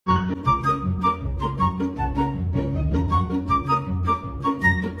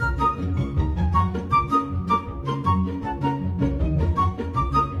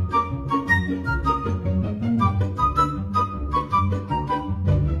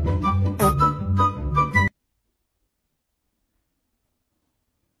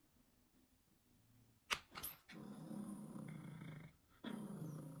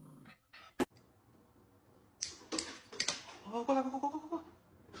哦，过来，快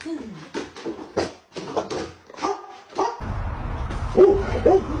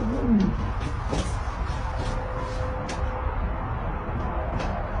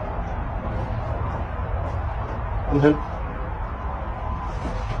！Okay.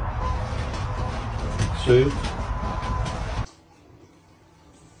 See?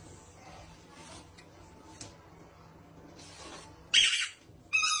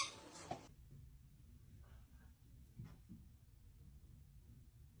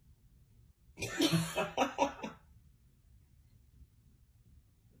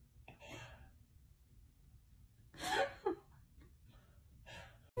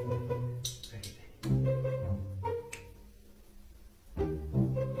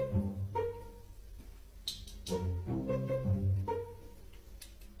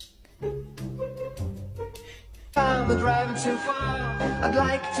 I'm driving too far. I'd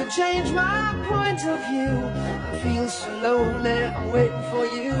like to change my point of view. I feel so lonely, I'm waiting for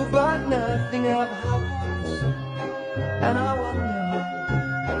you, but nothing ever happens. And I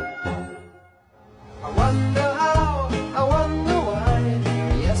wonder how, I wonder why.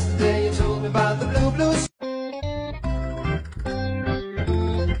 Yesterday you told me about the blue blues.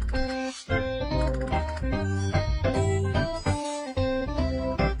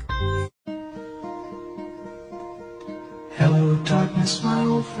 Hello, darkness, my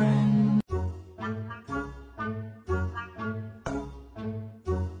old friend.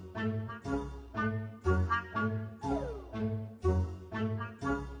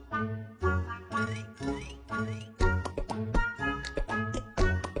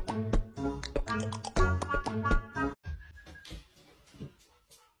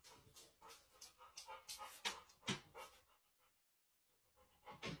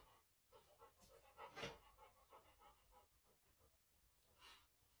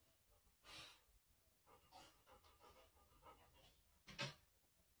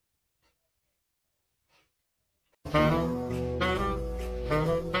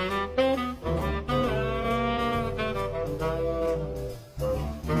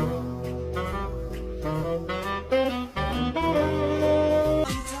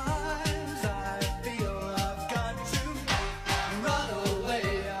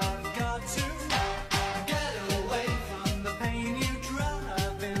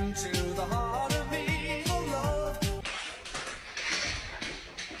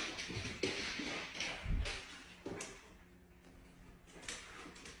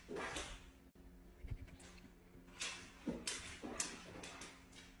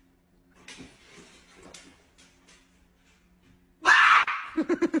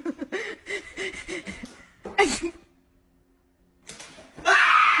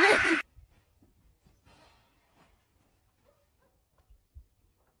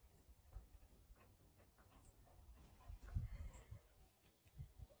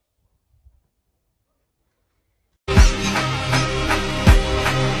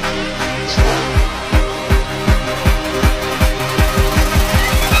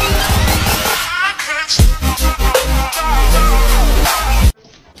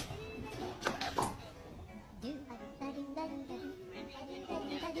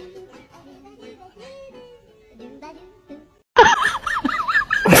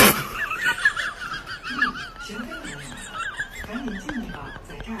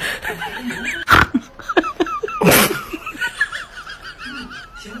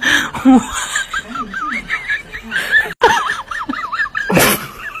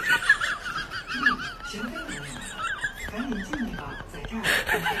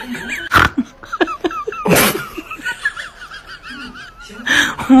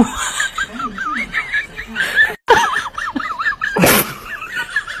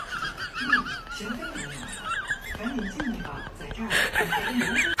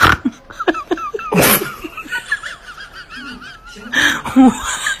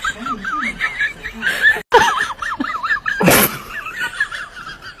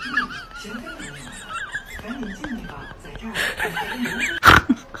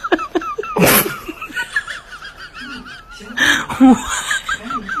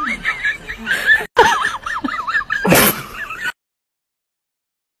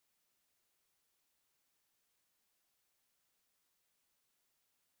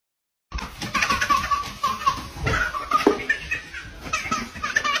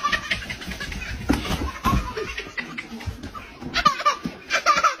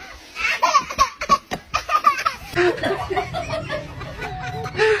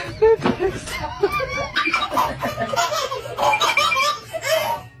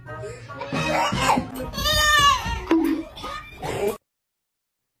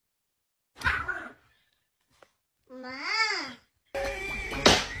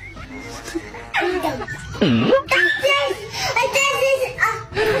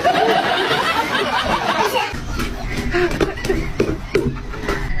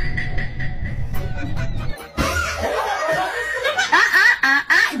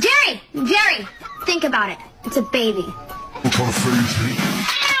 Jerry, think about it. It's a baby.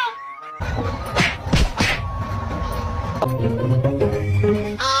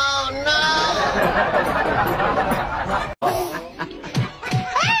 Oh no!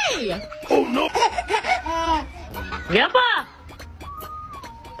 Hey! Oh no! Yappa!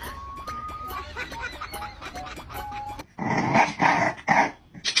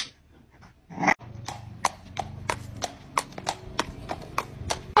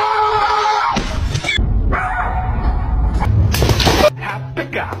 Happy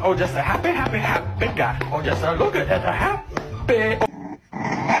guy. Oh, just a happy guy. Oh, just a look at that, a happy.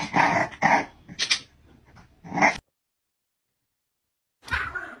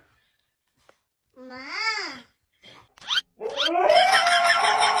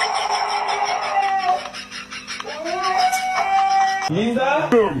 Linda?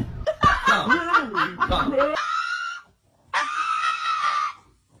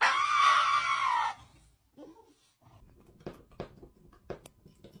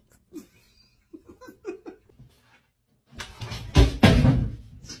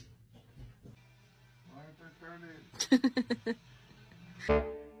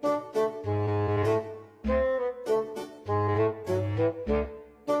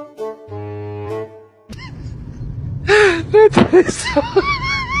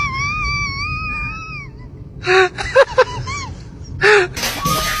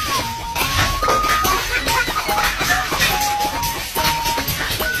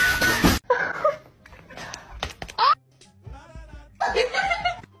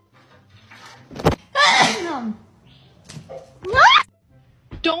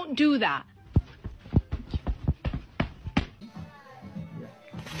 Don't do that.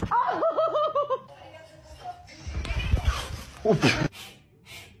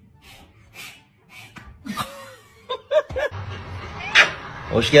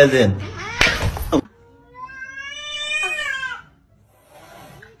 Hoş geldin.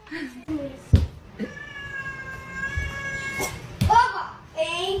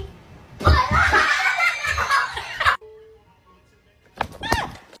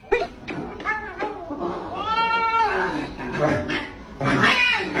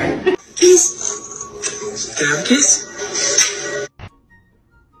 Kiss. Can I have a kiss?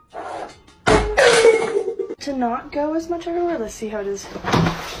 To not go as much everywhere, let's see how it is.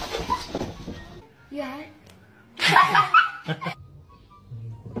 Yeah.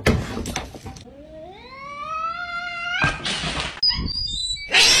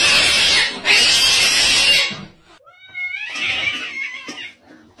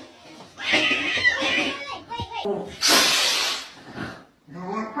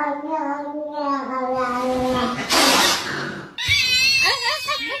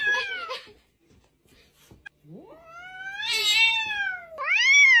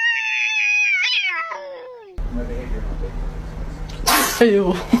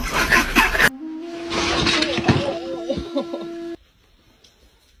 Ew.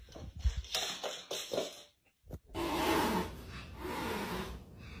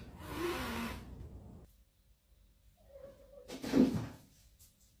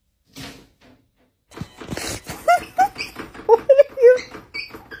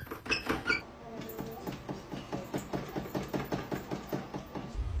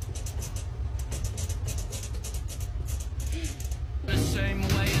 Same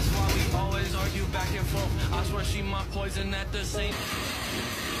way is why we always argue back and forth. I swear she my poison at the same.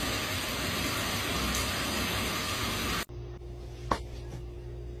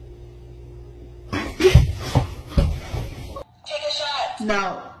 Take a shot.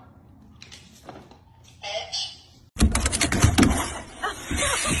 No.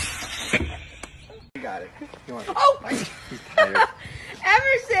 You got it. You want it. Oh! He's tired.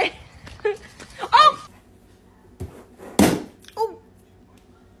 Emerson! Oh! Oh!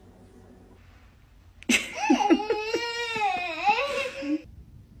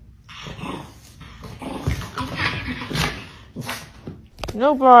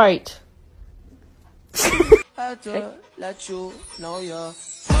 No bite. Had to let you know you're.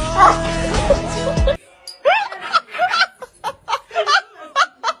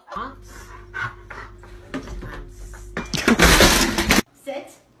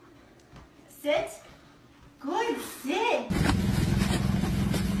 Sit. Sit. Good, sit.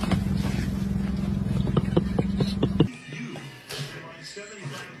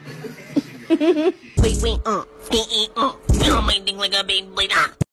 Wait, wait, you make thing like a big blade.